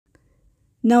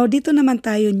Now, dito naman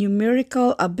tayo,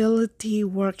 numerical ability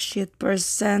worksheet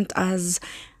percent as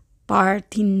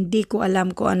part. Hindi ko alam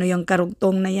kung ano yung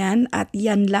karugtong na yan at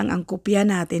yan lang ang kopya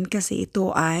natin kasi ito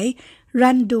ay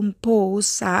random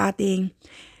post sa ating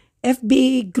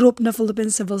FB group na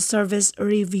Philippine Civil Service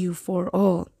Review for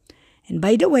All. And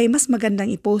by the way, mas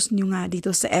magandang i-post nyo nga dito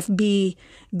sa FB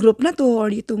group na to or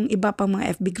itong iba pang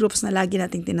mga FB groups na lagi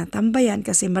nating tinatambayan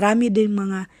kasi marami din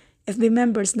mga FB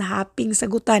members na haping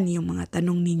sagutan yung mga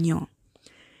tanong ninyo.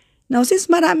 Now, since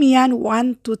marami yan,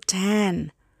 1 to 10,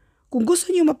 kung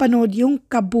gusto nyo mapanood yung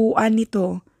kabuuan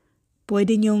nito,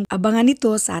 pwede nyo abangan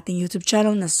ito sa ating YouTube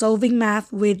channel na Solving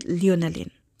Math with Leonalyn.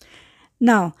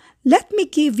 Now, let me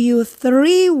give you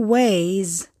 3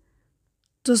 ways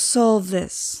to solve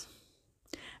this.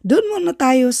 Doon muna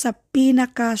tayo sa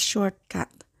pinaka-shortcut.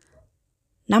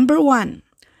 Number 1,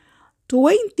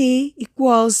 20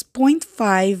 equals 0.5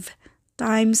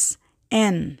 times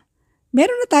n.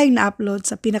 Meron na tayong na-upload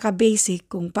sa pinaka-basic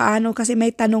kung paano kasi may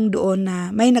tanong doon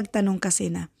na, may nagtanong kasi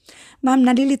na, Ma'am,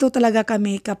 nalilito talaga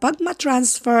kami kapag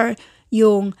ma-transfer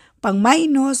yung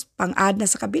pang-minus, pang-add na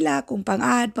sa kabila, kung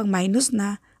pang-add, pang-minus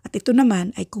na, at ito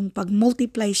naman ay kung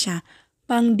pag-multiply siya,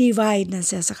 pang-divide na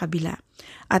siya sa kabila.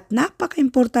 At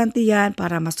napaka-importante yan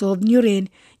para ma-solve nyo rin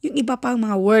yung iba pang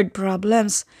mga word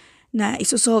problems na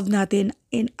isosolve natin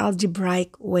in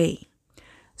algebraic way.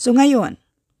 So ngayon,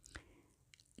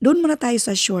 doon muna tayo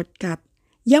sa shortcut.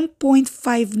 Yung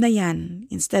 0.5 na yan,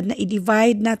 instead na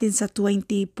i-divide natin sa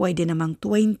 20, pwede namang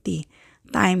 20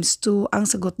 times 2. Ang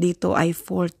sagot dito ay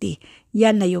 40.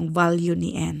 Yan na yung value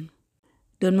ni n.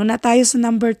 Doon muna tayo sa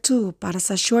number 2 para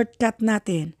sa shortcut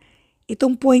natin.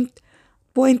 Itong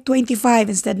 0.25,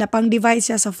 instead na pang-divide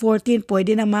siya sa 14,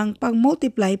 pwede namang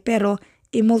pang-multiply pero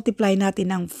i-multiply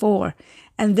natin ng 4.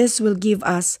 And this will give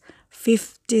us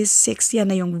 56.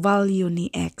 Yan na yung value ni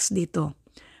x dito.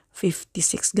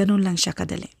 56. Ganun lang siya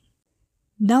kadali.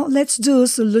 Now, let's do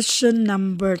solution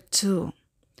number 2.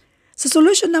 Sa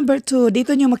solution number 2,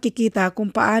 dito nyo makikita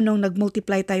kung paanong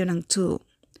nag-multiply tayo ng 2.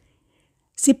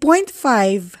 Si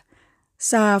 0.5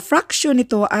 sa fraction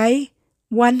nito ay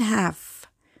 1/2.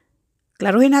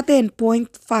 Klaruhin natin,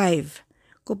 0.5.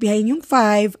 Kopyahin yung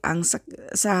 5, ang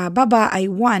sa baba ay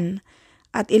 1,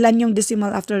 at ilan yung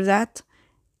decimal after that?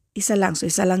 Isa lang, so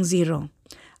isa lang 0.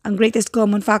 Ang greatest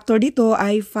common factor dito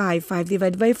ay 5. 5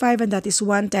 divided by 5 and that is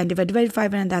 1. 10 divided by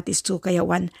 5 and that is 2. Kaya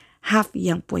 1/2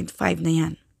 yung 0.5 na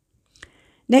yan.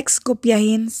 Next,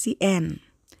 kopyahin si n.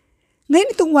 Ngayon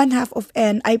itong 1/2 of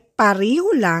n ay pareho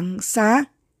lang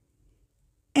sa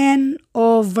n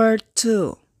over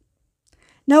 2.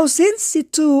 Now, since si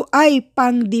 2 ay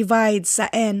pang-divide sa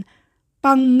n,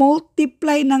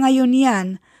 pang-multiply na ngayon yan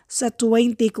sa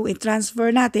 20 kung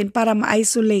i-transfer natin para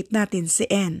ma-isolate natin si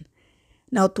n.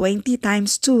 Now, 20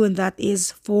 times 2 and that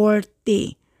is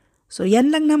 40. So,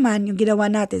 yan lang naman yung ginawa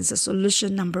natin sa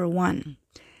solution number 1.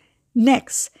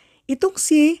 Next, itong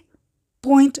si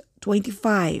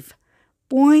 0.25.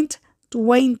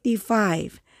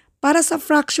 0.25. Para sa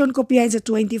fraction, kopyahin sa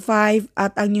 25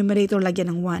 at ang numerator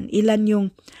lagyan ng 1. Ilan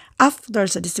yung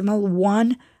after sa decimal?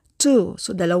 1, 2.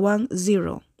 So, dalawang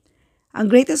 0.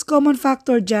 Ang greatest common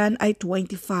factor dyan ay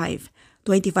 25.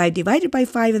 25 divided by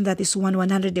 5 and that is 1.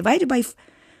 100 divided by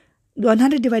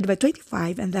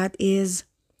 25 and that is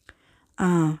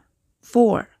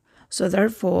 4. So,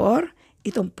 therefore,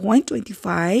 itong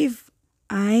 0.25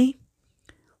 ay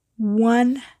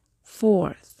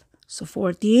 1/4. So,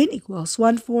 14 equals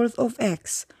 1/4 of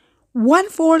x.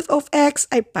 1/4 of x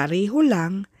ay pareho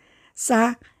lang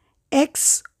sa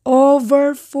x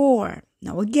over 4.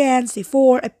 Now again, si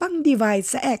 4 ay pang-divide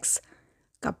sa x.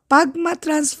 Kapag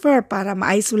ma-transfer para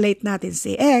ma-isolate natin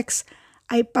si x,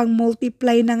 ay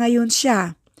pang-multiply na ngayon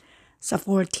siya sa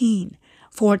 14.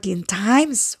 14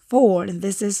 times 4, and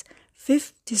this is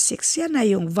 56. Yan na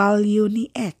yung value ni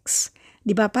x.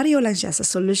 Diba, pareho lang siya sa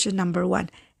solution number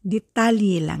 1.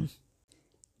 Detalye lang.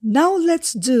 Now,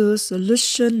 let's do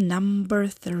solution number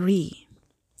 3.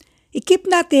 I-keep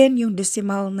natin yung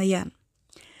decimal na yan.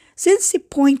 Since si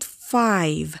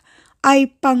 0.5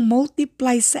 ay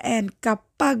pang-multiply sa n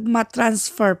kapag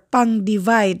ma-transfer,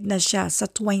 pang-divide na siya sa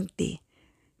 20.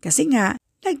 Kasi nga,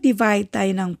 nag-divide tayo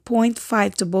ng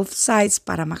 0.5 to both sides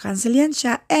para makancel yan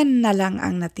siya, n na lang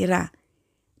ang natira.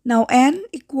 Now, n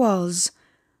equals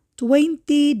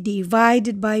 20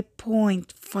 divided by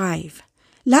 0.5.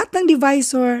 Lahat ng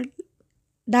divisor,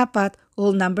 dapat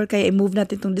whole number, kaya i-move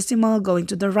natin itong decimal going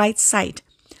to the right side.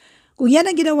 Kung yan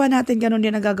ang ginawa natin, ganun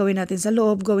din ang gagawin natin sa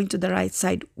loob, going to the right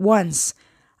side once.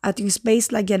 At yung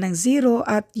space, lagyan ng 0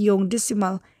 at yung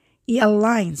decimal,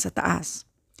 i-align sa taas.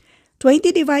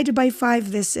 20 divided by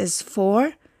 5, this is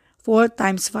 4. 4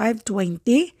 times 5,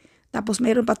 20. Tapos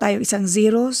mayroon pa tayo isang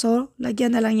 0. So,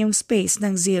 lagyan na lang yung space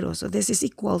ng 0. So, this is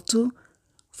equal to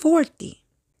 40.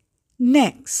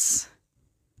 Next,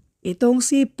 itong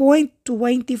si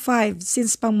 0.25,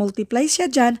 since pang-multiply siya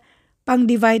dyan,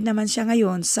 pang-divide naman siya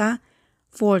ngayon sa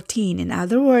 14. In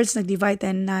other words, nag-divide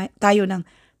tayo ng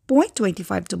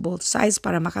 0.25 to both sides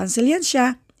para makancel yan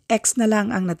siya. X na lang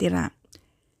ang natira.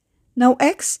 Now,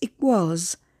 x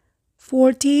equals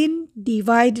 14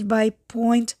 divided by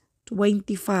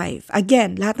 0.25.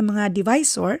 Again, lahat ng mga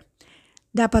divisor,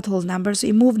 dapat whole number. So,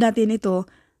 i-move natin ito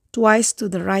twice to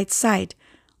the right side.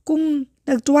 Kung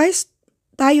nag-twice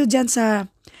tayo dyan sa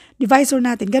divisor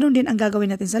natin, ganun din ang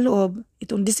gagawin natin sa loob.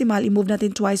 Itong decimal, i-move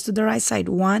natin twice to the right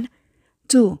side. 1,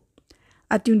 2.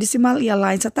 At yung decimal,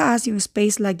 i-align sa taas, yung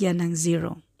space, lagyan ng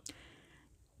 0.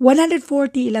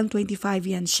 140, ilang 25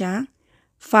 yan siya?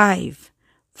 5.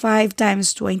 5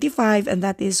 times 25, and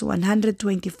that is 125.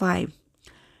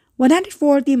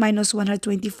 140 minus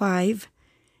 125,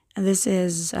 and this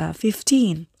is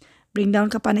 15. Bring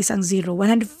down ka pa ng isang 0.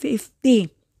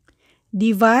 150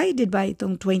 divided by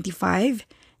itong 25,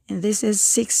 and this is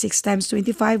 6. 6 times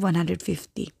 25,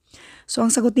 150. So,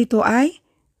 ang sagot dito ay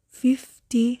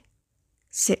 56.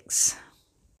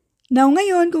 Now,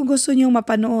 ngayon, kung gusto niyo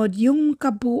mapanood yung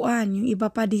kabuuan, yung iba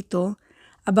pa dito,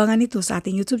 abangan ito sa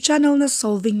ating YouTube channel na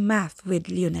Solving Math with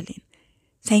Leonalyn.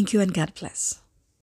 Thank you and God bless.